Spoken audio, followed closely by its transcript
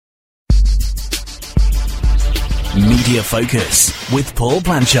Media Focus with Paul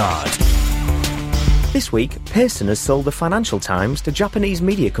Blanchard. This week, Pearson has sold the Financial Times to Japanese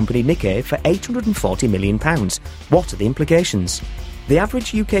media company Nikkei for £840 million. What are the implications? The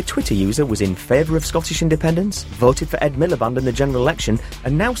average UK Twitter user was in favour of Scottish independence, voted for Ed Miliband in the general election,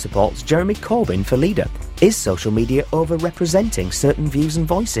 and now supports Jeremy Corbyn for leader. Is social media over-representing certain views and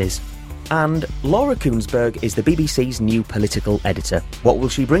voices? And Laura Kuenssberg is the BBC's new political editor. What will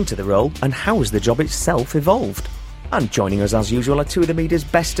she bring to the role, and how has the job itself evolved? And joining us as usual are two of the media's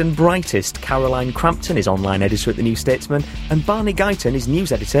best and brightest. Caroline Crampton is online editor at The New Statesman, and Barney Guyton is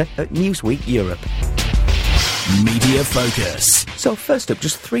news editor at Newsweek Europe. Media Focus. So first up,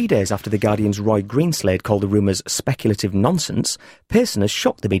 just 3 days after The Guardian's Roy Greenslade called the rumours speculative nonsense, Pearson has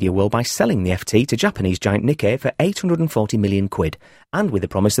shocked the media world by selling the FT to Japanese giant Nikkei for £840 million, and with the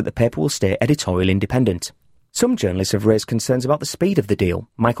promise that the paper will stay editorial independent. Some journalists have raised concerns about the speed of the deal.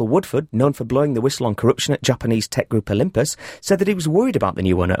 Michael Woodford, known for blowing the whistle on corruption at Japanese tech group Olympus, said that he was worried about the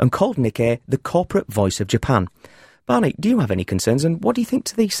new owner and called Nikkei the corporate voice of Japan. Barney, do you have any concerns, and what do you think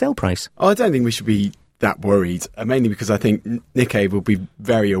to the sale price? I don't think we should be that worried, mainly because I think Nikkei will be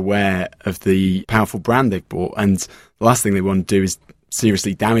very aware of the powerful brand they've bought, and the last thing they want to do is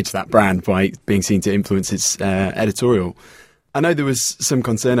seriously damage that brand by being seen to influence its editorial. I know there was some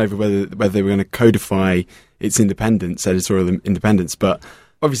concern over whether they were going to codify its independence, editorial independence, but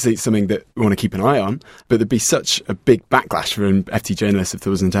obviously it's something that we want to keep an eye on. But there'd be such a big backlash from FT journalists if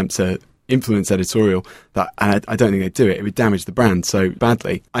there was an attempt to influence editorial that I don't think they'd do it. It would damage the brand so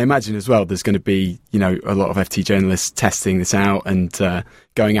badly. I imagine as well there's going to be, a lot of FT journalists testing this out and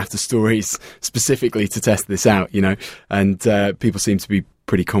going after stories specifically to test this out, and people seem to be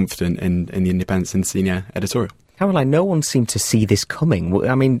pretty confident in the independence and senior editorial. Caroline, no one seemed to see this coming.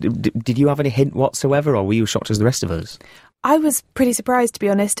 I mean, did you have any hint whatsoever, or were you shocked as the rest of us? I was pretty surprised, to be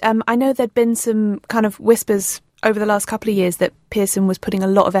honest. I know there'd been some kind of whispers over the last couple of years that Pearson was putting a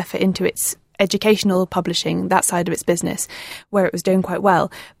lot of effort into its educational publishing, that side of its business, where it was doing quite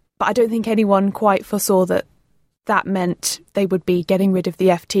well. But I don't think anyone quite foresaw that meant they would be getting rid of the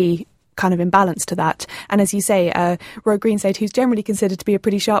FT kind of imbalance to that. And as you say, Roy Greenslade, who's generally considered to be a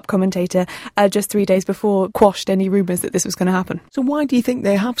pretty sharp commentator, just 3 days before quashed any rumours that this was going to happen. So why do you think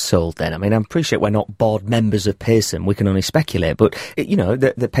they have sold then? I mean, I appreciate we're not board members of Pearson, we can only speculate, but,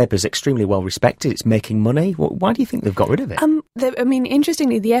 the paper's extremely well respected, it's making money. Why do you think they've got rid of it?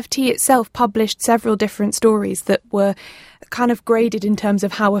 Interestingly, the FT itself published several different stories that were kind of graded in terms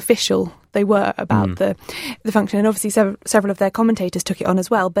of how official they were about the function, and obviously several of their commentators took it on as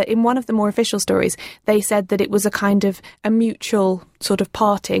well. But in one of the more official stories, they said that it was a kind of a mutual sort of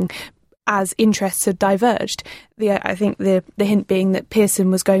parting as interests had diverged. I think the hint being that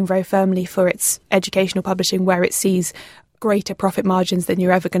Pearson was going very firmly for its educational publishing, where it sees greater profit margins than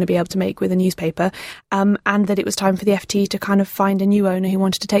you're ever going to be able to make with a newspaper, and that it was time for the FT to kind of find a new owner who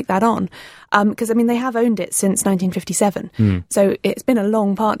wanted to take that on. Because, they have owned it since 1957, so it's been a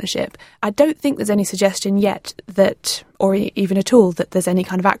long partnership. I don't think there's any suggestion yet that, or even at all, that there's any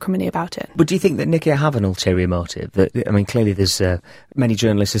kind of acrimony about it. But do you think that Nikkei have an ulterior motive? Clearly there's many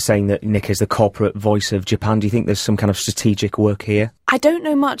journalists are saying that Nikkei is the corporate voice of Japan. Do you think there's some kind of strategic work here? I don't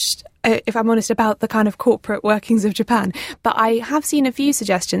know much, if I'm honest, about the kind of corporate workings of Japan, but I have seen a few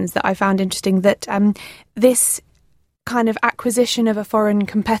suggestions that I found interesting that this kind of acquisition of a foreign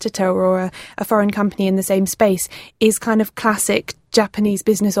competitor or a foreign company in the same space is kind of classic Japanese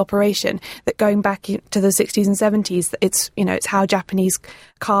business operation, that going back to the 60s and 70s, it's how Japanese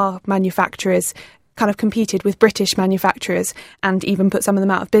car manufacturers kind of competed with British manufacturers and even put some of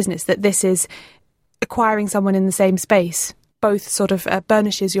them out of business, that this is acquiring someone in the same space both sort of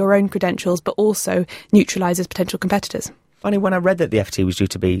burnishes your own credentials but also neutralises potential competitors. Funny, when I read that the FT was due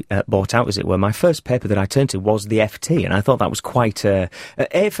to be bought out, as it were, my first paper that I turned to was the FT, and I thought that was quite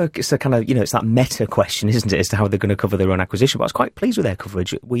it's a kind of, it's that meta question, isn't it, as to how they're going to cover their own acquisition. But I was quite pleased with their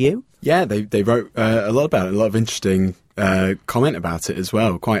coverage. Were you? Yeah, they wrote a lot about it, a lot of interesting comment about it as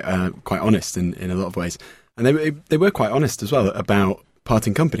well, quite honest in a lot of ways. And they were quite honest as well about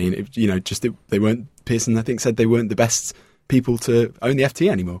parting company, and they weren't, Pearson, I think, said they weren't the best people to own the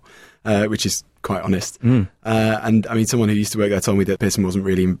FT anymore, which is quite honest. And someone who used to work there told me that Pearson wasn't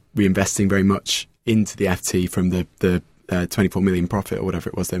really reinvesting very much into the FT from the 24 million profit or whatever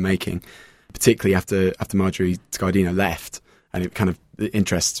it was they're making, particularly after Marjorie Scardino left, and it kind of, the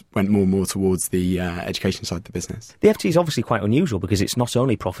interest went more and more towards the education side of the business. The FT is obviously quite unusual because it's not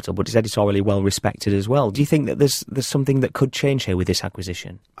only profitable, but it's editorially well respected as well. Do you think that there's something that could change here with this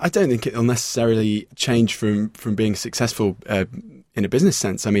acquisition? I don't think it'll necessarily change from being successful in a business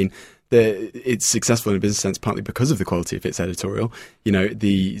sense. it's successful in a business sense partly because of the quality of its editorial. You know,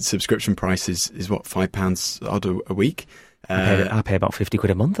 the subscription price is what, £5 odd a week. I pay about 50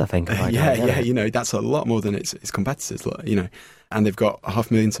 quid a month, I think. Yeah, you know, that's a lot more than its competitors, you know, and they've got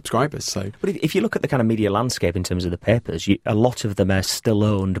 500,000 subscribers. So, but if you look at the kind of media landscape in terms of the papers, a lot of them are still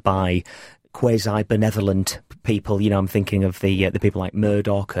owned by quasi-benevolent people. You know, I'm thinking of the people like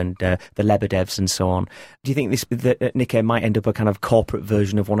Murdoch and the Lebedevs and so on. Do you think that Nikkei might end up a kind of corporate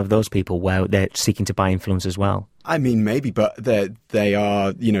version of one of those people where they're seeking to buy influence as well? I mean, maybe, but they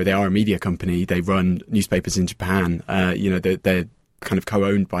are a media company. They run newspapers in Japan. You know, they're kind of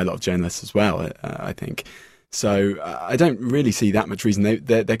co-owned by a lot of journalists as well, I think. So I don't really see that much reason.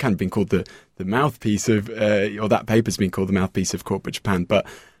 They're kind of been called the mouthpiece of, or that paper's been called the mouthpiece of corporate Japan. But,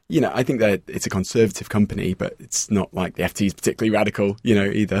 you know, I think that it's a conservative company, but it's not like the FT is particularly radical, you know,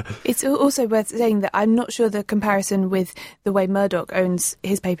 either. It's also worth saying that I'm not sure the comparison with the way Murdoch owns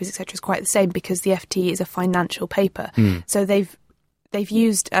his papers, etc., is quite the same, because the FT is a financial paper. So they've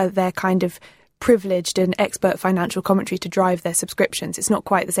used their kind of privileged and expert financial commentary to drive their subscriptions. It's not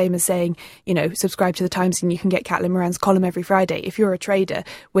quite the same as saying, you know, subscribe to the Times and you can get Caitlin Moran's column every Friday. If you're a trader,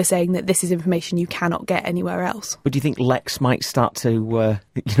 we're saying that this is information you cannot get anywhere else. But do you think Lex might start to,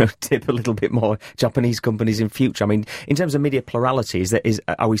 tip a little bit more Japanese companies in future? I mean, in terms of media plurality,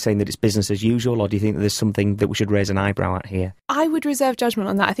 are we saying that it's business as usual, or do you think that there's something that we should raise an eyebrow at here? I would reserve judgment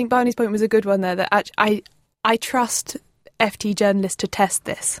on that. I think Barney's point was a good one there, that I trust FT journalists to test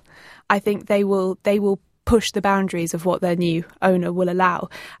this. I think they will push the boundaries of what their new owner will allow.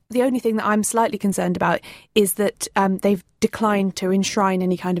 The only thing that I'm slightly concerned about is that they've declined to enshrine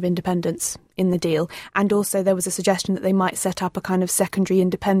any kind of independence in the deal. And also there was a suggestion that they might set up a kind of secondary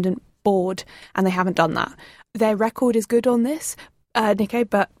independent board, and they haven't done that. Their record is good on this, Nikkei,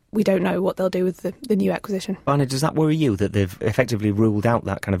 but we don't know what they'll do with the new acquisition. Barney, does that worry you that they've effectively ruled out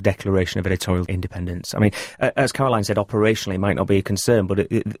that kind of declaration of editorial independence? I mean, as Caroline said, operationally it might not be a concern, but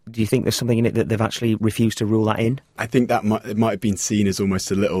do you think there's something in it that they've actually refused to rule that in? I think that it might have been seen as almost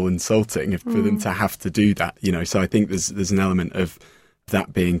a little insulting for them to have to do that, you know. So I think there's an element of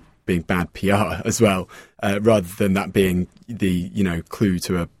that being bad PR as well, rather than that being the, you know, clue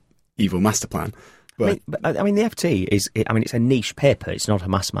to a evil master plan. But I mean, the FT it's a niche paper. It's not a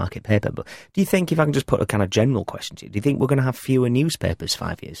mass market paper. But do you think, if I can just put a kind of general question to you, do you think we're going to have fewer newspapers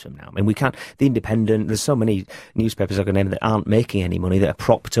 5 years from now? I mean, we can't. The Independent. There's so many newspapers I can name that aren't making any money, that are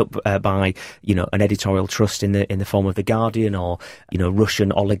propped up by, you know, an editorial trust in the form of the Guardian, or, you know,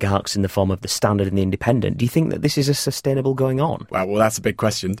 Russian oligarchs in the form of the Standard and the Independent. Do you think that this is a sustainable going on? Well, that's a big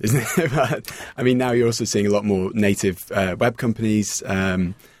question, isn't it? I mean, now you're also seeing a lot more native web companies.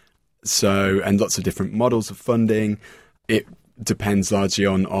 And lots of different models of funding. It depends largely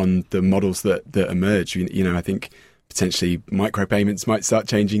on the models that emerge. You know, I think potentially micropayments might start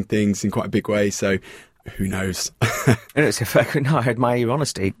changing things in quite a big way. So who knows? No, I admire your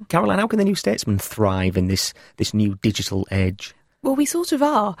honesty. Caroline, how can the New Statesman thrive in this new digital age? Well, we sort of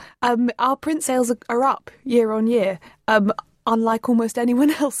are. Our print sales are up year on year. Unlike almost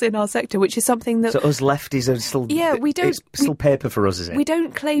anyone else in our sector, which is something that... So us lefties are still... Yeah, it's still paper for us, is it? We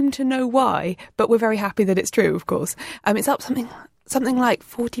don't claim to know why, but we're very happy that it's true, of course. It's up something like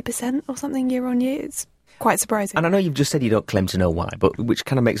 40% or something year on year. It's quite surprising. And I know you've just said you don't claim to know why, but which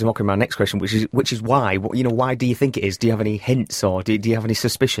kind of makes a mockery of my next question, which is why. You know, why do you think it is? Do you have any hints, or do you have any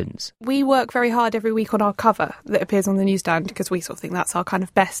suspicions? We work very hard every week on our cover that appears on the newsstand, because we sort of think that's our kind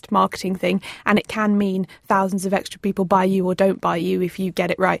of best marketing thing, and it can mean thousands of extra people buy you or don't buy you if you get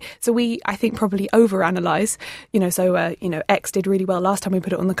it right. So we, I think, probably overanalyze. X did really well last time we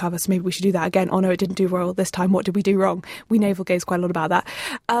put it on the cover, so maybe we should do that again. Oh no, it didn't do well this time. What did we do wrong? We navel gaze quite a lot about that.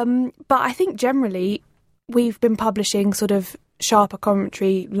 But I think generally we've been publishing sort of sharper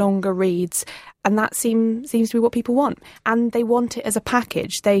commentary, longer reads, and that seems to be what people want. And they want it as a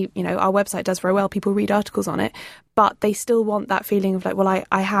package. Our website does very well. People read articles on it, but they still want that feeling of like, well,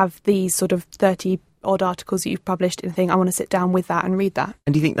 I have these sort of 30 odd articles that you've published in the thing. I want to sit down with that and read that.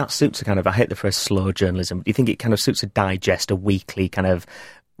 And do you think that suits a kind of, I hate the phrase slow journalism, do you think it kind of suits a digest, a weekly kind of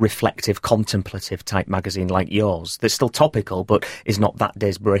reflective, contemplative type magazine like yours that's still topical but is not that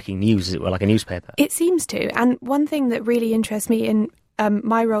day's breaking news, as it were, like a newspaper? It seems to. And one thing that really interests me in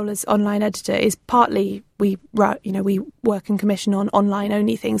my role as online editor is partly we work and commission on online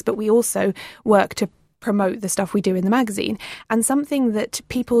only things, but we also work to promote the stuff we do in the magazine. And something that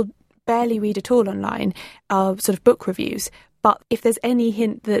people barely read at all online are sort of book reviews. But if there's any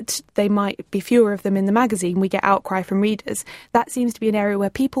hint that they might be fewer of them in the magazine, we get outcry from readers. That seems to be an area where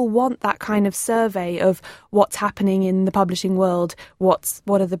people want that kind of survey of what's happening in the publishing world, what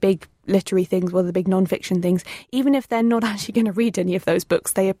are the big literary things, what are the big non-fiction things. Even if they're not actually going to read any of those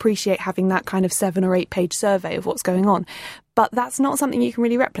books, they appreciate having that kind of 7 or 8 page survey of what's going on. But that's not something you can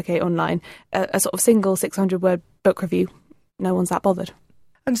really replicate online. A sort of single 600-word book review, no one's that bothered.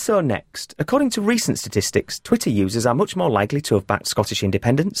 And so next, according to recent statistics, Twitter users are much more likely to have backed Scottish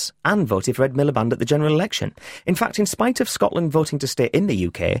independence and voted for Ed Miliband at the general election. In fact, in spite of Scotland voting to stay in the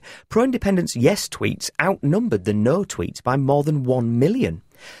UK, pro-independence yes tweets outnumbered the no tweets by more than 1 million.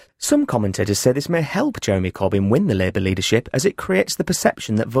 Some commentators say this may help Jeremy Corbyn win the Labour leadership, as it creates the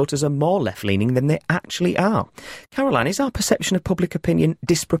perception that voters are more left-leaning than they actually are. Caroline, is our perception of public opinion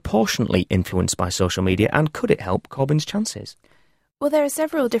disproportionately influenced by social media, and could it help Corbyn's chances? Well, there are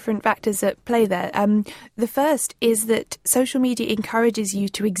several different factors at play there. The first is that social media encourages you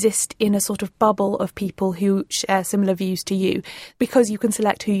to exist in a sort of bubble of people who share similar views to you, because you can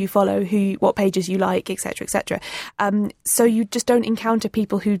select who you follow, what pages you like, etc., etc. So you just don't encounter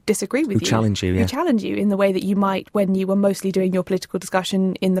people who disagree with you. Who challenge you in the way that you might when you were mostly doing your political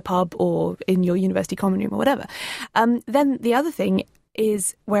discussion in the pub or in your university common room or whatever. Then the other thing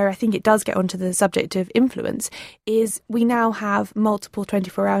is where I think it does get onto the subject of influence, is we now have multiple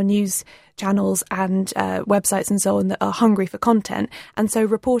 24-hour news channels and websites and so on that are hungry for content. And so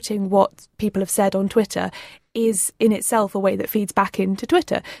reporting what people have said on Twitter is in itself a way that feeds back into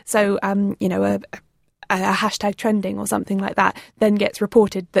Twitter. So, a hashtag trending or something like that then gets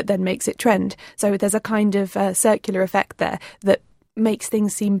reported, that then makes it trend. So there's a kind of circular effect there that makes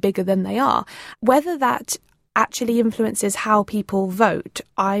things seem bigger than they are. Whether that actually influences how people vote,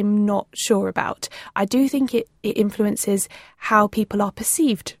 I'm not sure about. I do think it influences how people are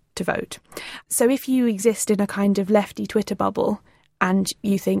perceived to vote. So if you exist in a kind of lefty Twitter bubble and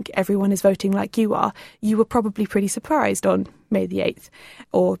you think everyone is voting like you were probably pretty surprised on May the 8th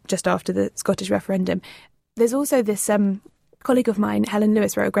or just after the Scottish referendum. There's also this colleague of mine, Helen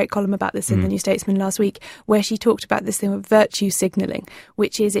Lewis, wrote a great column about this in the New Statesman last week, where she talked about this thing of virtue signalling,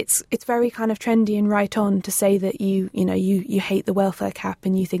 which is it's very kind of trendy and right on to say that you hate the welfare cap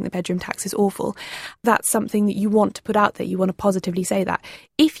and you think the bedroom tax is awful. That's something that you want to put out there. You want to positively say that.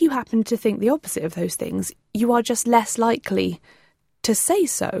 If you happen to think the opposite of those things, you are just less likely to say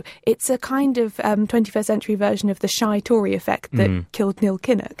so. It's a kind of 21st century version of the shy Tory effect that killed Neil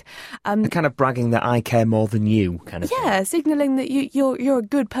Kinnock. The kind of bragging that I care more than you kind of thing. Yeah, signalling that you're a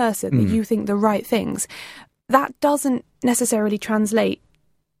good person, that you think the right things. That doesn't necessarily translate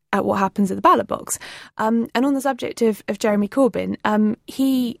at what happens at the ballot box. And on the subject of Jeremy Corbyn,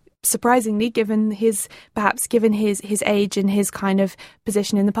 he surprisingly, given his age and his kind of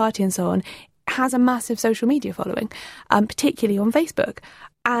position in the party and so on, has a massive social media following, particularly on Facebook.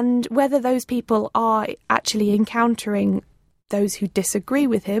 And whether those people are actually encountering those who disagree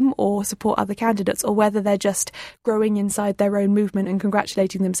with him or support other candidates, or whether they're just growing inside their own movement and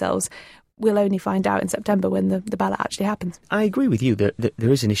congratulating themselves, we'll only find out in September when the ballot actually happens. I agree with you that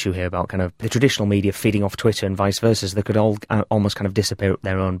there is an issue here about kind of the traditional media feeding off Twitter and vice versa, so they could all almost kind of disappear up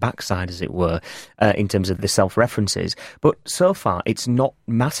their own backside, as it were, in terms of the self-references. But so far, it's not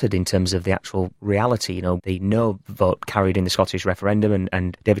mattered in terms of the actual reality. The no vote carried in the Scottish referendum,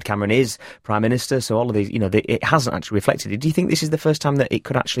 and David Cameron is Prime Minister, so all of these, it hasn't actually reflected it. Do you think this is the first time that it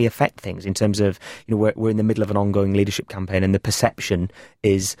could actually affect things in terms of, we're in the middle of an ongoing leadership campaign and the perception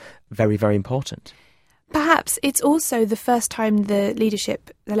is very, very important? Perhaps it's also the first time the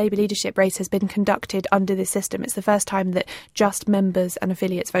Labour leadership race has been conducted under this system. It's the first time that just members and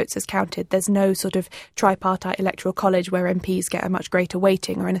affiliates' votes is counted. There's no sort of tripartite electoral college where MPs get a much greater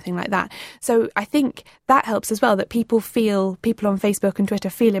weighting or anything like that. So I think that helps as well, that people on Facebook and Twitter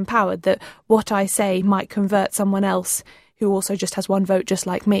feel empowered that what I say might convert someone else who also just has one vote just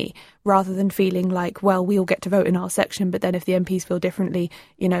like me, rather than feeling like, well, we all get to vote in our section, but then if the MPs feel differently,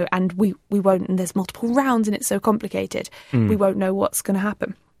 and we won't, and there's multiple rounds and it's so complicated, we won't know what's going to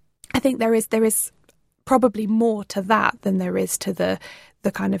happen. I think there is probably more to that than there is to the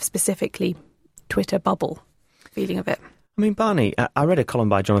kind of specifically Twitter bubble feeling of it. I mean, Barney, I read a column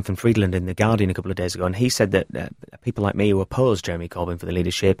by Jonathan Friedland in The Guardian a couple of days ago, and he said that people like me who oppose Jeremy Corbyn for the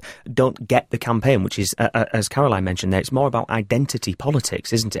leadership don't get the campaign, which is, as Caroline mentioned there, it's more about identity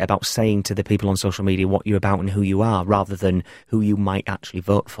politics, isn't it? About saying to the people on social media what you're about and who you are, rather than who you might actually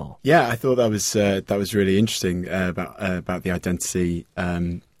vote for. Yeah, I thought that was really interesting about the identity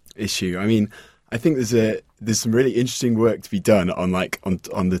issue. I mean, I think there's some really interesting work to be done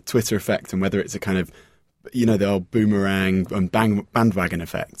on the Twitter effect, and whether it's a kind of the old boomerang and bandwagon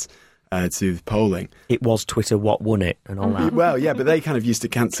effect. to do with polling. It was Twitter what won it and all that. Well, yeah, but they kind of used to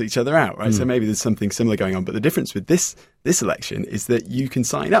cancel each other out, right? So maybe there's something similar going on. But the difference with this election is that you can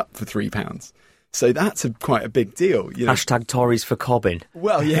sign up for £3. So that's quite a big deal. You know? Hashtag Tories for Corbyn.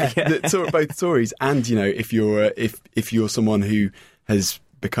 Well, yeah, both Tories and, you know, if you're someone who has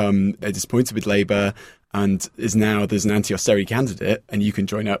become disappointed with Labour and is now there's an anti-austerity candidate and you can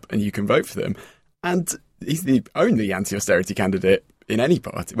join up and you can vote for them. And he's the only anti-austerity candidate in any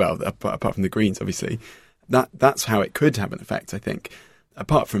party, well, apart from the Greens, obviously. That's how it could have an effect, I think.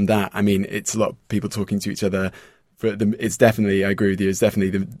 Apart from that, I mean, it's a lot of people talking to each other. It's definitely, I agree with you, it's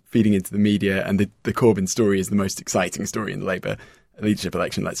definitely the feeding into the media, and the Corbyn story is the most exciting story in the Labour leadership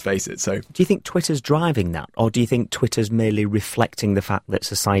election, let's face it. So, do you think Twitter's driving that, or do you think Twitter's merely reflecting the fact that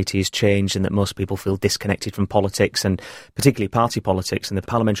society has changed and that most people feel disconnected from politics, and particularly party politics and the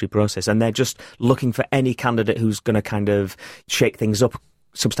parliamentary process, and they're just looking for any candidate who's going to kind of shake things up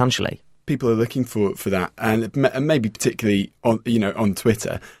substantially? People are looking for that, and maybe particularly on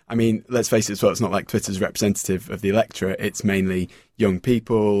Twitter. I mean, let's face it as well, it's not like Twitter's representative of the electorate. It's mainly young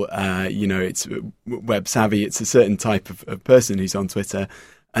people, it's web savvy. It's a certain type of person who's on Twitter,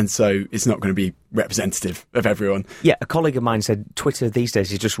 and so it's not going to be representative of everyone. Yeah, a colleague of mine said Twitter these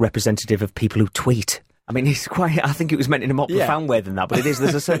days is just representative of people who tweet. I mean, I think it was meant in a more profound way than that, but it is.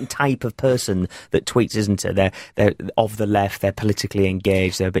 There's a certain type of person that tweets, isn't it? They're of the left, they're politically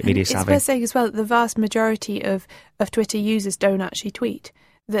engaged, they're a bit media savvy. It's worth saying as well that the vast majority of Twitter users don't actually tweet.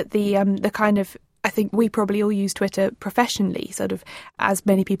 That the kind of, I think we probably all use Twitter professionally, sort of, as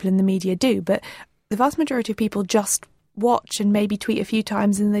many people in the media do, but the vast majority of people just watch and maybe tweet a few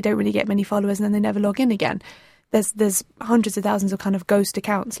times and they don't really get many followers and then they never log in again. There's hundreds of thousands of kind of ghost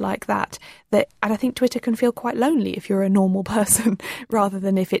accounts like that, and I think Twitter can feel quite lonely if you're a normal person rather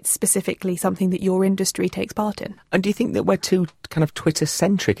than if it's specifically something that your industry takes part in. And do you think that we're too kind of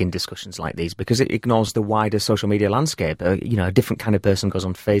Twitter-centric in discussions like these because it ignores the wider social media landscape? A different kind of person goes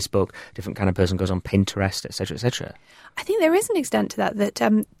on Facebook, a different kind of person goes on Pinterest, etc., etc. I think there is an extent to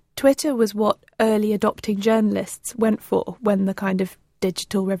that Twitter was what early adopting journalists went for when the kind of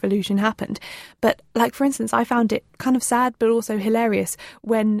digital revolution happened. But like, for instance, I found it kind of sad but also hilarious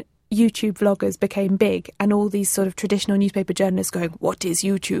when YouTube vloggers became big and all these sort of traditional newspaper journalists going, what is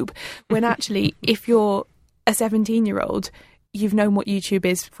YouTube? When actually, if you're a 17-year-old, you've known what YouTube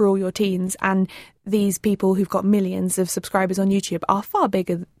is for all your teens, and these people who've got millions of subscribers on YouTube are far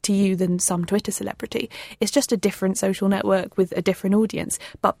bigger to you than some Twitter celebrity. It's just a different social network with a different audience.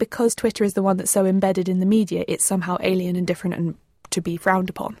 But because Twitter is the one that's so embedded in the media, it's somehow alien and different and to be frowned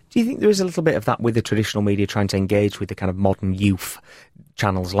upon. Do you think there is a little bit of that with the traditional media trying to engage with the kind of modern youth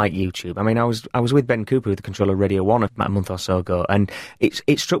channels like YouTube? I mean, I was with Ben Cooper, the controller of Radio 1 a month or so ago, and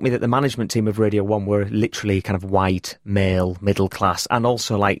it struck me that the management team of Radio 1 were literally kind of white, male, middle class, and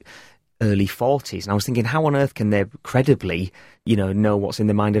also like early 40s. And I was thinking, how on earth can they credibly, know what's in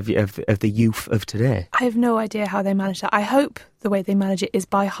the mind of the youth of today? I have no idea how they manage that. I hope the way they manage it is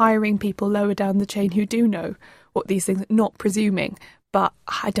by hiring people lower down the chain who do know what these things, not presuming, but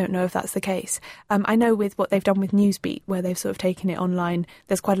I don't know if that's the case. I know with what they've done with Newsbeat, where they've sort of taken it online,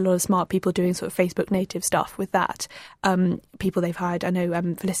 there's quite a lot of smart people doing sort of Facebook native stuff with that. People they've hired, I know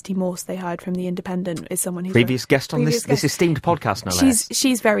Felicity Morse they hired from The Independent is someone who's previous guest on this esteemed podcast, no less.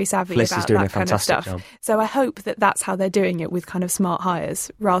 She's very savvy Felicity's about doing that a kind of stuff. Job. So I hope that that's how they're doing it, with kind of smart hires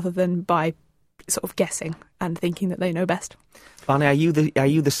rather than by sort of guessing and thinking that they know best. Barney, are you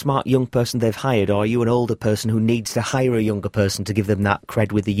the smart young person they've hired, or are you an older person who needs to hire a younger person to give them that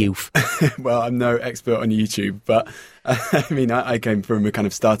cred with the youth? Well, I'm no expert on YouTube, but I mean, I came from a kind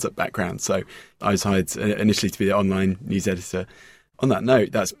of startup background, so I was hired initially to be the online news editor. On that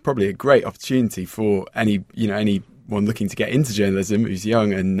note, that's probably a great opportunity for anyone looking to get into journalism who's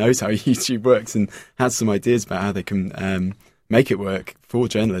young and knows how YouTube works and has some ideas about how they can make it work for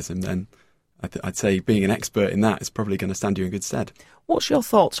journalism. Then I'd say being an expert in that is probably going to stand you in good stead. What's your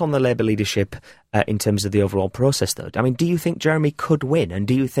thoughts on the Labour leadership in terms of the overall process, though? I mean, do you think Jeremy could win? And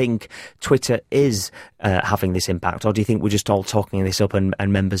do you think Twitter is having this impact? Or do you think we're just all talking this up and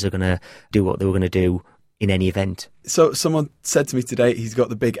members are going to do what they were going to do in any event? So someone said to me today, he's got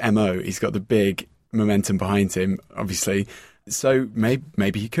the big MO, he's got the big momentum behind him, obviously. So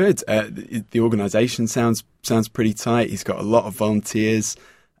maybe he could. The organisation sounds pretty tight. He's got a lot of volunteers,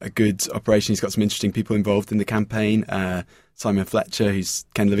 a good operation. He's got some interesting people involved in the campaign. Simon Fletcher, who's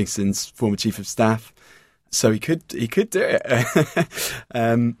Ken Livingstone's former chief of staff. So he could do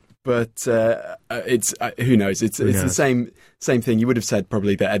it. But it's who knows? It's the same thing. You would have said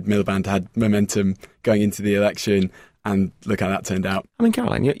probably that Ed Miliband had momentum going into the election, And look how that turned out. I mean,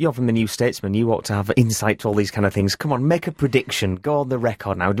 Caroline, you're from the New Statesman. You ought to have insight to all these kind of things. Come on, make a prediction. Go on the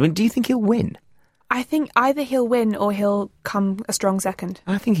record now. Do you think he'll win? I think either he'll win or he'll come a strong second.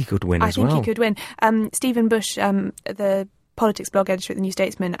 I think he could win as well. I think he could win. Stephen Bush, the politics blog editor at the New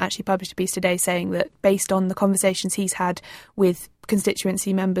Statesman, actually published a piece today saying that based on the conversations he's had with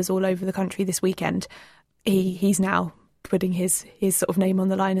constituency members all over the country this weekend, he's now putting his sort of name on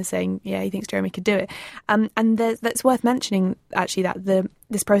the line and saying, yeah, he thinks Jeremy could do it. And that's worth mentioning, actually, that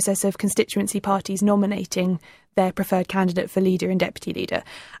this process of constituency parties nominating their preferred candidate for leader and deputy leader.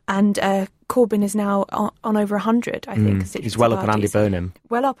 And Corbyn is now on over 100, I think. He's well up on Andy Burnham.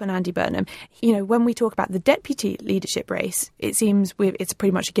 Well up on Andy Burnham. You know, when we talk about the deputy leadership race, it seems it's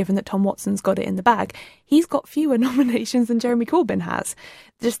pretty much a given that Tom Watson's got it in the bag. He's got fewer nominations than Jeremy Corbyn has.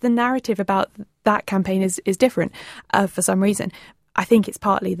 Just the narrative about that campaign is different for some reason. I think it's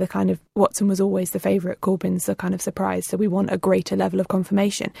partly the kind of Watson was always the favourite, Corbyn's the kind of surprise, so we want a greater level of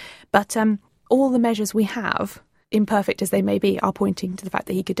confirmation. But all the measures we have, imperfect as they may be, are pointing to the fact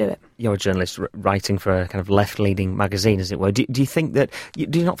that he could do it. You're a journalist writing for a kind of left-leaning magazine, as it were. Do you think that?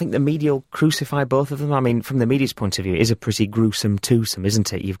 Do you not think the media will crucify both of them? I mean, from the media's point of view, it is a pretty gruesome twosome,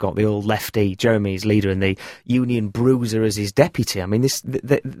 isn't it? You've got the old lefty Jeremy as leader and the union bruiser as his deputy. I mean,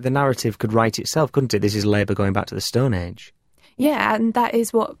 the narrative could write itself, couldn't it? This is Labour going back to the Stone Age. Yeah, and that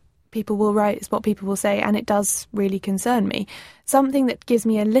is what people will write, it's what people will say, and it does really concern me. Something that gives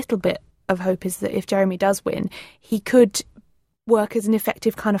me a little bit of hope is that if Jeremy does win, he could work as an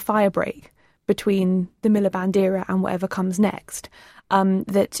effective kind of firebreak between the Miliband era and whatever comes next.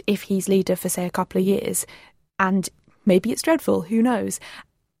 That if he's leader for, say, a couple of years, and maybe it's dreadful, who knows,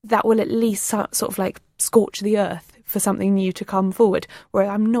 that will at least sort of like scorch the earth for something new to come forward, where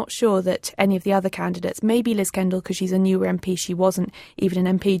I'm not sure that any of the other candidates, maybe Liz Kendall because she's a newer MP, she wasn't even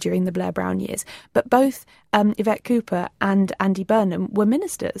an MP during the Blair Brown years, but both Yvette Cooper and Andy Burnham were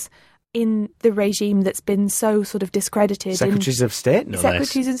ministers in the regime that's been so sort of discredited. Secretaries of State, no less.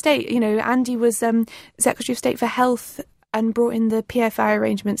 Secretaries of State. You know, Andy was Secretary of State for Health and brought in the PFI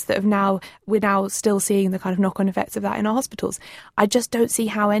arrangements that we're now still seeing the kind of knock-on effects of that in our hospitals. I just don't see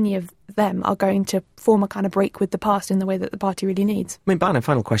how any of them are going to form a kind of break with the past in the way that the party really needs. I mean, Bannon,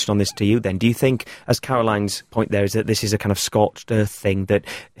 final question on this to you then. Do you think, as Caroline's point there, is that this is a kind of scorched earth thing, that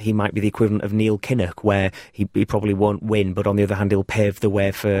he might be the equivalent of Neil Kinnock, where he probably won't win, but on the other hand, he'll pave the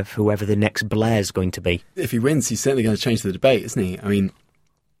way for whoever the next Blair's going to be? If he wins, he's certainly going to change the debate, isn't he? I mean,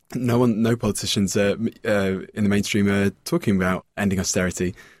 no politicians in the mainstream are talking about ending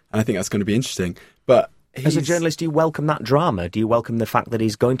austerity, and I think that's going to be interesting. But as a journalist, do you welcome that drama? Do you welcome the fact that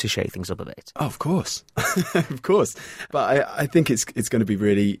he's going to shake things up a bit? Oh, of course, of course. But I think it's going to be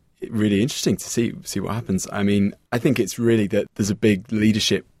really, really interesting to see what happens. I mean, I think it's really that there's a big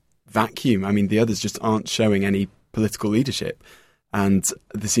leadership vacuum. I mean, the others just aren't showing any political leadership. And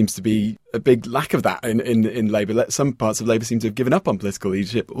there seems to be a big lack of that in Labour. Some parts of Labour seem to have given up on political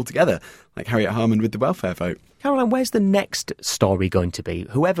leadership altogether, like Harriet Harman with the welfare vote. Caroline, where's the next story going to be?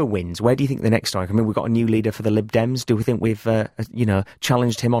 Whoever wins, where do you think the next story? I mean, we've got a new leader for the Lib Dems. Do we think we've,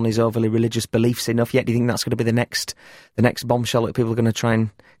 challenged him on his overly religious beliefs enough yet? Do you think that's going to be the next bombshell that people are going to try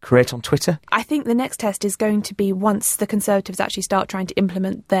and create on Twitter? I think the next test is going to be once the Conservatives actually start trying to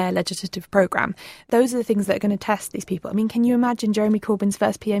implement their legislative programme. Those are the things that are going to test these people. I mean, can you imagine Jeremy Corbyn's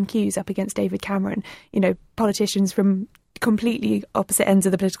first PMQs up against David Cameron? You know, politicians from completely opposite ends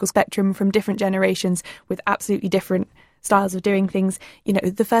of the political spectrum, from different generations with absolutely different styles of doing things. You know,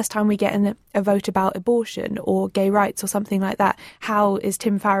 the first time we get a vote about abortion or gay rights or something like that, how is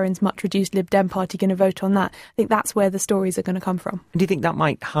Tim Farron's much reduced Lib Dem party going to vote on that? I think that's where the stories are going to come from. And do you think that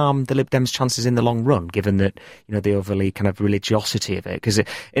might harm the Lib Dems' chances in the long run, given that, you know, the overly kind of religiosity of it? Because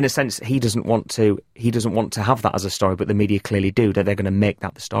in a sense, he doesn't want to have that as a story, but the media clearly do, that they're going to make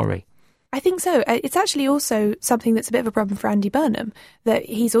that the story. I think so. It's actually also something that's a bit of a problem for Andy Burnham, that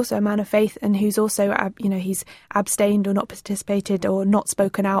he's also a man of faith and who's also, he's abstained or not participated or not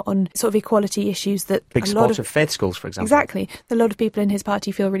spoken out on sort of equality issues that big supporter of faith schools, for example. Exactly. A lot of people in his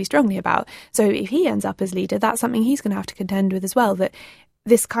party feel really strongly about. So if he ends up as leader, that's something he's going to have to contend with as well, that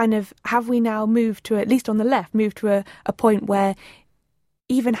this kind of, have we now moved to, at least on the left, moved to a point where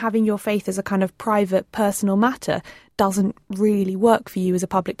even having your faith as a kind of private, personal matter doesn't really work for you as a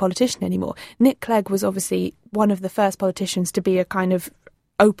public politician anymore. Nick Clegg was obviously one of the first politicians to be a kind of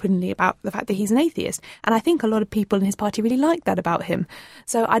openly about the fact that he's an atheist. And I think a lot of people in his party really like that about him.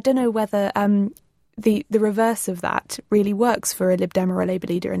 So I don't know whether the reverse of that really works for a Lib Dem or a Labour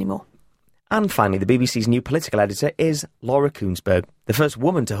leader anymore. And finally, the BBC's new political editor is Laura Koonsberg. The first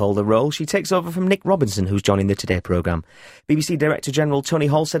woman to hold the role, she takes over from Nick Robinson, who's joining the Today programme. BBC Director-General Tony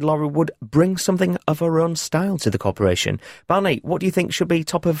Hall said Laura would bring something of her own style to the corporation. Barney, what do you think should be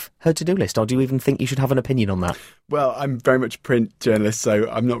top of her to-do list, or do you even think you should have an opinion on that? Well, I'm very much a print journalist, so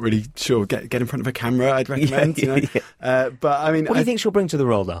I'm not really sure. Get in front of a camera, I'd recommend. But I mean, what do you think she'll bring to the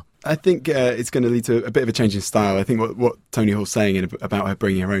role, though? I think it's going to lead to a bit of a change in style. I think what Tony Hall's saying about her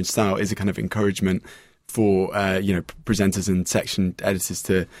bringing her own style is a kind of encouragement for presenters and section editors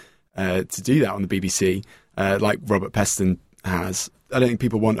to do that on the BBC, like Robert Peston has. I don't think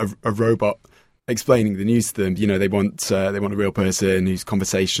people want a robot explaining the news to them. They want a real person who's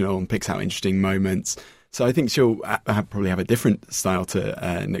conversational and picks out interesting moments. So I think she'll probably have a different style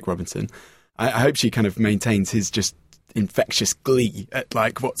to Nick Robinson. I hope she kind of maintains his just infectious glee at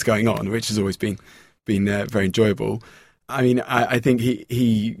like what's going on, which has always been very enjoyable. I mean, I think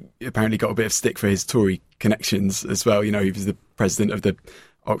he apparently got a bit of stick for his Tory connections as well. He was the president of the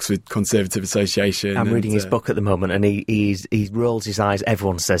Oxford Conservative Association. I'm reading his book at the moment, and he rolls his eyes.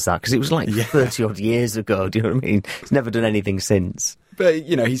 Everyone says that because it was like 30 odd years ago. Do you know what I mean? He's never done anything since. But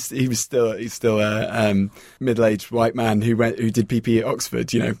he's still a middle-aged white man who did PP at Oxford.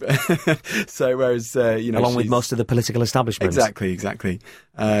 So whereas along with most of the political establishment. Exactly.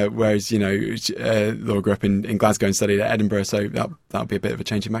 Whereas Laura grew up in Glasgow and studied at Edinburgh, so that'll be a bit of a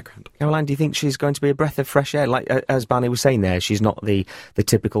change in background. Caroline, do you think she's going to be a breath of fresh air? Like as Barney was saying there, she's not the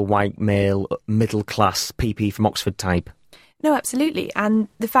typical white male middle class PP from Oxford type. No, absolutely, and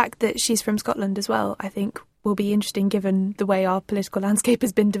the fact that she's from Scotland as well, I think, will be interesting given the way our political landscape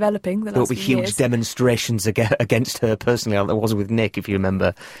has been developing the last few years. There'll be huge demonstrations against her personally, like there was with Nick, if you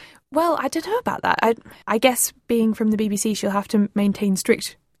remember. Well, I don't know about that. I guess being from the BBC, she'll have to maintain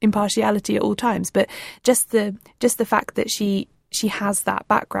strict impartiality at all times. But just the fact that she has that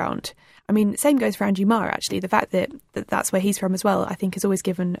background. I mean, same goes for Angie Marr, actually. The fact that that's where he's from as well, I think, has always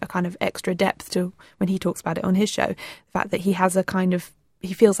given a kind of extra depth to when he talks about it on his show. The fact that he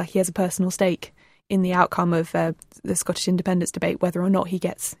feels like he has a personal stake in the outcome of the Scottish independence debate, whether or not he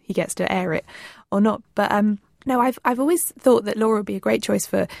gets to air it or not. But no, I've always thought that Laura would be a great choice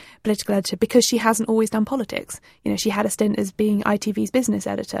for political editor because she hasn't always done politics. She had a stint as being ITV's business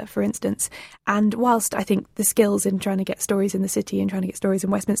editor, for instance. And whilst I think the skills in trying to get stories in the city and trying to get stories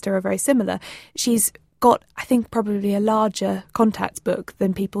in Westminster are very similar, she's got, I think, probably a larger contacts book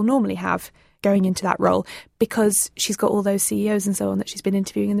than people normally have going into that role because she's got all those CEOs and so on that she's been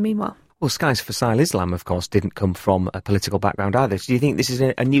interviewing in the meanwhile. Well, Sky's Faisal Islam, of course, didn't come from a political background either. So do you think this is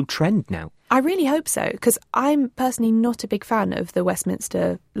a new trend now? I really hope so, because I'm personally not a big fan of the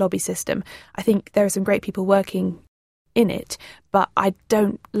Westminster lobby system. I think there are some great people working in it, but I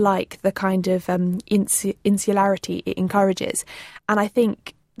don't like the kind of insularity it encourages. And I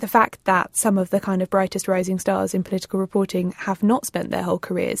think the fact that some of the kind of brightest rising stars in political reporting have not spent their whole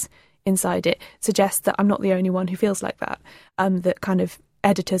careers inside it suggests that I'm not the only one who feels like that. That kind of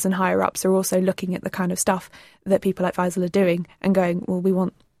editors and higher-ups are also looking at the kind of stuff that people like Faisal are doing and going, well, we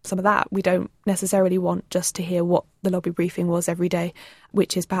want some of that. We don't necessarily want just to hear what the lobby briefing was every day,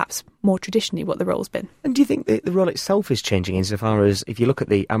 which is perhaps more traditionally what the role's been. And do you think the role itself is changing insofar as, if you look at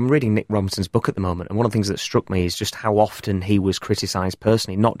I'm reading Nick Robinson's book at the moment, and one of the things that struck me is just how often he was criticised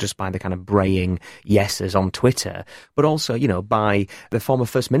personally, not just by the kind of braying yeses on Twitter, but also, by the former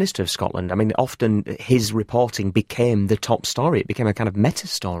First Minister of Scotland. I mean, often his reporting became the top story. It became a kind of meta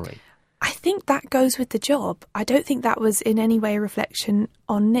story. I think that goes with the job. I don't think that was in any way a reflection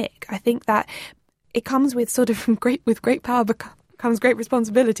on Nick. I think that it comes with with great power comes great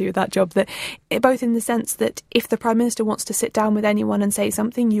responsibility with that job, that both in the sense that if the Prime Minister wants to sit down with anyone and say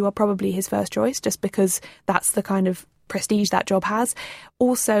something, you are probably his first choice just because that's the kind of prestige that job has.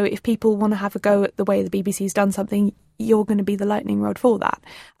 Also, if people want to have a go at the way the BBC's done something, you're going to be the lightning rod for that.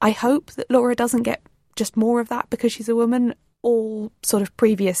 I hope that Laura doesn't get just more of that because she's a woman. All sort of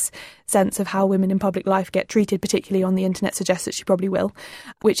previous sense of how women in public life get treated, particularly on the internet, suggests that she probably will,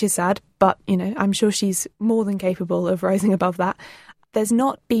 which is sad. But, I'm sure she's more than capable of rising above that. There's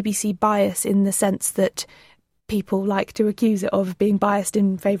not BBC bias in the sense that people like to accuse it of being biased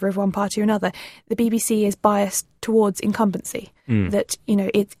in favour of one party or another. The BBC is biased towards incumbency, that,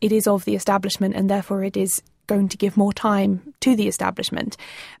 it is of the establishment and therefore it is going to give more time to the establishment.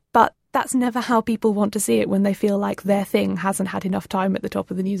 But that's never how people want to see it when they feel like their thing hasn't had enough time at the top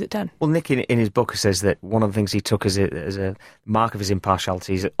of the news at 10. Well, Nick, in his book, says that one of the things he took as a mark of his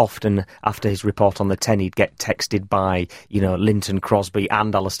impartiality is that often after his report on the 10, he'd get texted by, Linton Crosby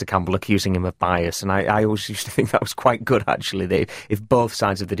and Alistair Campbell accusing him of bias. And I always used to think that was quite good, actually, that if both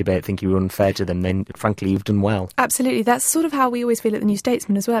sides of the debate think you were unfair to them, then, frankly, you've done well. Absolutely. That's sort of how we always feel at the New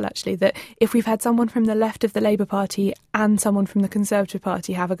Statesman as well, actually, that if we've had someone from the left of the Labour Party and someone from the Conservative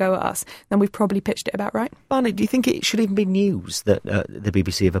Party have a go at us, then we've probably pitched it about right. Barney, do you think it should even be news that the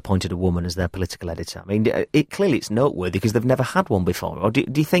BBC have appointed a woman as their political editor? I mean, clearly it's noteworthy because they've never had one before. Or do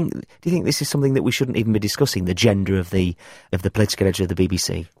you think this is something that we shouldn't even be discussing, the gender of the political editor of the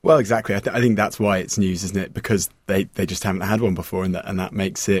BBC? Well, exactly. I think that's why it's news, isn't it? Because they just haven't had one before, and that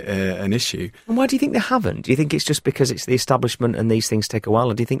makes it an issue. And why do you think they haven't? Do you think it's just because it's the establishment and these things take a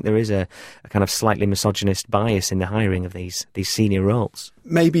while? Or do you think there is a kind of slightly misogynist bias in the hiring of these senior roles?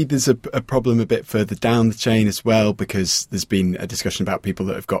 Maybe there's a problem a bit further down the chain as well, because there's been a discussion about people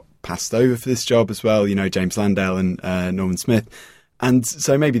that have got passed over for this job as well, James Landale and Norman Smith. And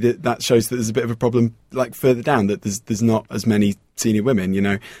so maybe that shows that there's a bit of a problem like further down, that there's not as many senior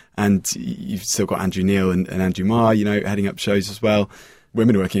women, and you've still got Andrew Neil and Andrew Marr, heading up shows as well.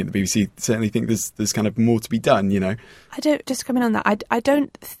 Women working at the BBC certainly think there's kind of more to be done, I don't, just coming on that, I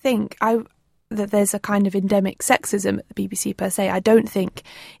don't think that there's a kind of endemic sexism at the BBC per se. I don't think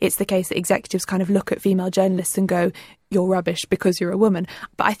it's the case that executives kind of look at female journalists and go, you're rubbish because you're a woman.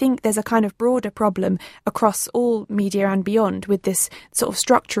 But I think there's a kind of broader problem across all media and beyond with this sort of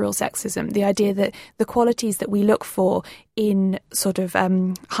structural sexism, the idea that the qualities that we look for in sort of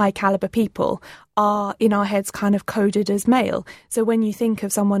high caliber people are in our heads kind of coded as male. So when you think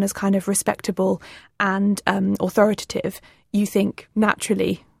of someone as kind of respectable and authoritative, you think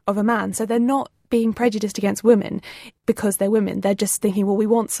naturally of a man. So they're not being prejudiced against women because they're women. They're just thinking, well, we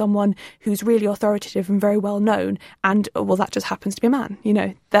want someone who's really authoritative and very well known, and well, that just happens to be a man.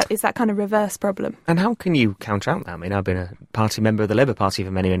 That is that kind of reverse problem. And how can you counteract that? I mean, I've been a party member of the Labour Party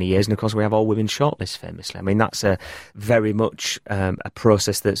for many, many years, and of course we have all women shortlists famously. I mean, that's a very much a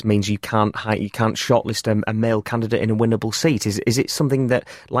process that means you can't shortlist a male candidate in a winnable seat. Is it something that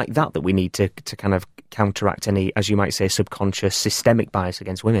like that we need to kind of counteract any, as you might say, subconscious systemic bias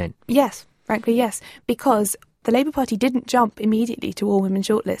against women? Yes. Frankly, yes, because the Labour Party didn't jump immediately to all women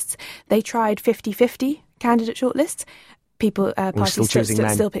shortlists. They tried 50-50 candidate shortlists. Parties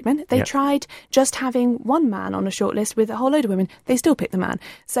still pick men. They tried just having one man on a shortlist with a whole load of women. They still pick the man.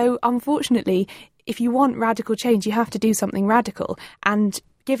 So, unfortunately, if you want radical change, you have to do something radical. And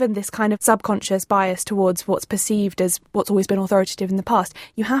given this kind of subconscious bias towards what's perceived as what's always been authoritative in the past,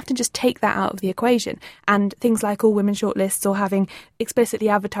 you have to just take that out of the equation. And things like all women shortlists or having explicitly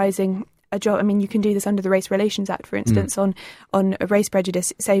advertising a job. I mean, you can do this under the Race Relations Act, for instance, on a race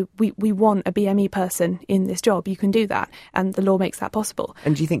prejudice. Say, we want a BME person in this job. You can do that, and the law makes that possible.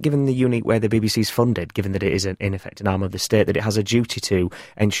 And do you think, given the unique way the BBC's funded, given that it is, in effect, an arm of the state, that it has a duty to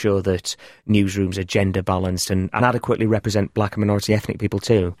ensure that newsrooms are gender balanced and adequately represent black and minority ethnic people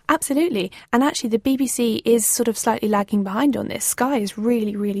too? Absolutely. And actually, the BBC is sort of slightly lagging behind on this. Sky is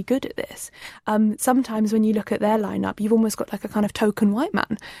really, really good at this. Sometimes when you look at their lineup, you've almost got like a kind of token white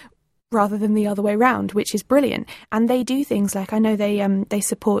man, rather than the other way round, which is brilliant. And they do things like, I know they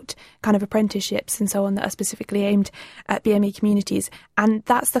support kind of apprenticeships and so on that are specifically aimed at BME communities. And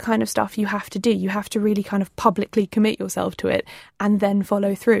that's the kind of stuff you have to do. You have to really kind of publicly commit yourself to it and then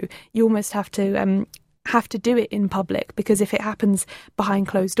follow through. You almost have to do it in public, because if it happens behind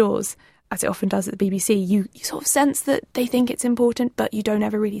closed doors, as it often does at the BBC, you sort of sense that they think it's important, but you don't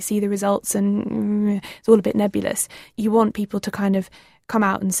ever really see the results, and it's all a bit nebulous. You want people to kind of come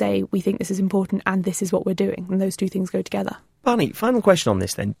out and say, we think this is important and this is what we're doing, and those two things go together. Barney, final question on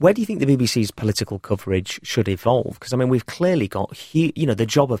this then. Where do you think the BBC's political coverage should evolve? Because, I mean, we've clearly got, the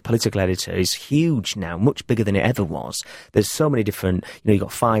job of political editor is huge now, much bigger than it ever was. There's so many different, you've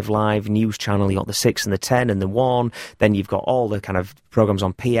got 5 Live, News Channel, you've got the 6 and the 10 and the 1, then you've got all the kind of programmes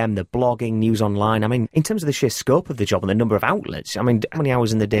on PM, the blogging, News Online. I mean, in terms of the sheer scope of the job and the number of outlets, I mean, how many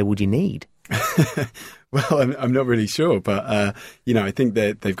hours in the day would you need? Well, I'm not really sure, but, I think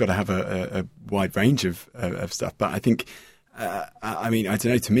that they've got to have a wide range of stuff. But I think, I don't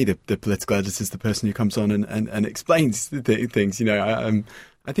know, to me, the political editor is the person who comes on and explains things,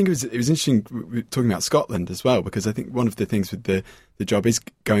 I think it was interesting talking about Scotland as well, because I think one of the things with the job is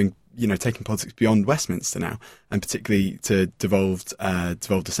going, taking politics beyond Westminster now, and particularly to devolved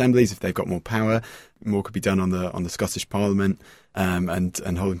assemblies. If they've got more power, more could be done on the Scottish Parliament,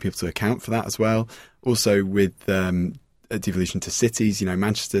 and holding people to account for that as well. Also with a devolution to cities,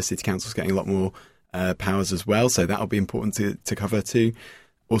 Manchester City Council's getting a lot more powers as well, so that'll be important to cover too.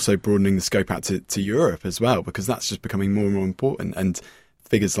 also broadening the scope out to Europe as well, because that's just becoming more and more important. And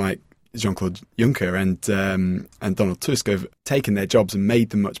figures like Jean-Claude Juncker and Donald Tusk have taken their jobs and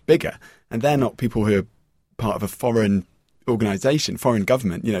made them much bigger. And they're not people who are part of a foreign organisation, foreign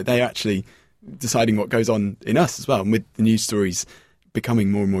government. They're actually deciding what goes on in us as well. And with the news stories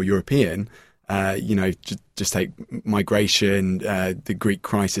becoming more and more European, just take migration, the Greek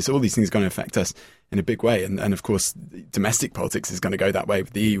crisis, all these things are going to affect us in a big way. And of course, domestic politics is going to go that way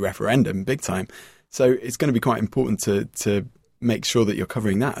with the EU referendum, big time. So it's going to be quite important to make sure that you're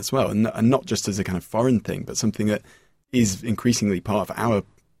covering that as well, and not just as a kind of foreign thing, but something that is increasingly part of our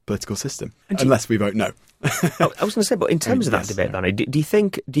political system, unless we vote no. I was going to say, but in terms of that debate, Barney, do you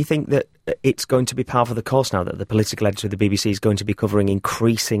think that it's going to be par for the course now that the political editor of the BBC is going to be covering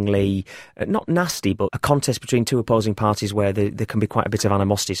increasingly, not nasty, but a contest between two opposing parties where there can be quite a bit of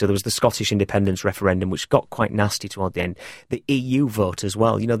animosity? So there was the Scottish independence referendum, which got quite nasty toward the end. The EU vote as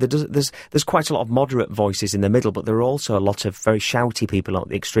well. There's quite a lot of moderate voices in the middle, but there are also a lot of very shouty people at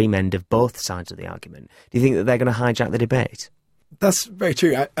the extreme end of both sides of the argument. Do you think that they're going to hijack the debate? That's very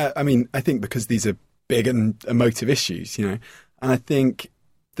true. I think because these are big and emotive issues, and I think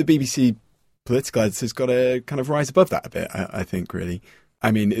the BBC political editor's got to kind of rise above that a bit, I think, really.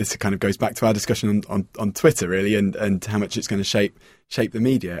 I mean, it kind of goes back to our discussion on Twitter, really, and how much it's going to shape the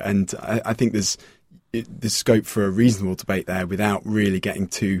media. And I think there's scope for a reasonable debate there without really getting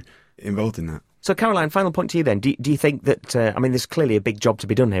too involved in that. So, Caroline, final point to you then. Do you think that, there's clearly a big job to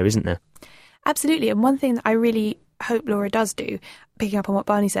be done here, isn't there? Absolutely. And one thing that I really hope Laura does do, picking up on what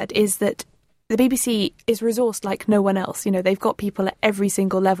Barney said, is that the BBC is resourced like no one else. They've got people at every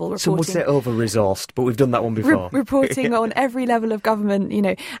single level reporting. Some would say over-resourced, but we've done that one before. Reporting on every level of government,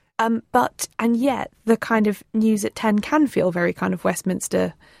 and yet the kind of news at 10 can feel very kind of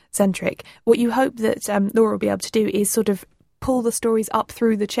Westminster-centric. What you hope that Laura will be able to do is sort of pull the stories up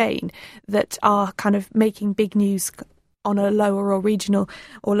through the chain that are kind of making big news on a lower or regional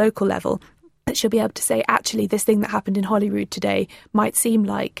or local level. That she'll be able to say, actually, this thing that happened in Holyrood today might seem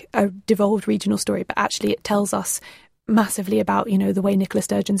like a devolved regional story, but actually it tells us massively about, the way Nicola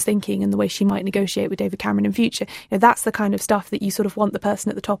Sturgeon's thinking and the way she might negotiate with David Cameron in future. That's the kind of stuff that you sort of want the person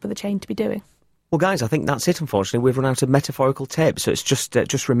at the top of the chain to be doing. Well, guys, I think that's it, unfortunately. We've run out of metaphorical tape, so it's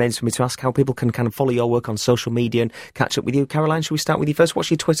just remains for me to ask how people can kind of follow your work on social media and catch up with you. Caroline, should we start with you first? What's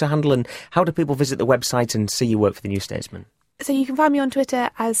your Twitter handle, and how do people visit the website and see your work for the New Statesman? So you can find me on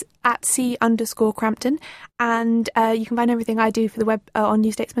Twitter as @C_Crampton, and you can find everything I do for the web on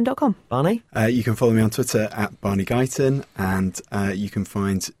newstatesman.com. Barney? You can follow me on Twitter @Barney Guyton, and you can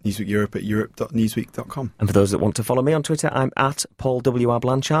find Newsweek Europe at europe.newsweek.com. And for those that want to follow me on Twitter, I'm @PaulWR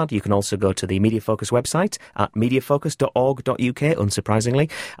Blanchard. You can also go to the Media Focus website at mediafocus.org.uk,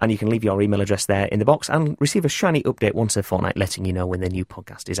 unsurprisingly, and you can leave your email address there in the box and receive a shiny update once a fortnight letting you know when the new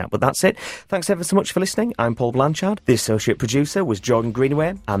podcast is out. But that's it. Thanks ever so much for listening. I'm Paul Blanchard. The associate producer was Jordan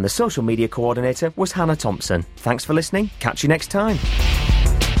Greenaway, and the social media coordinator was Hannah Thompson. Thanks for listening. Catch you next time.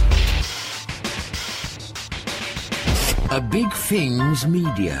 A Big Things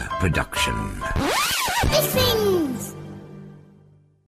Media production.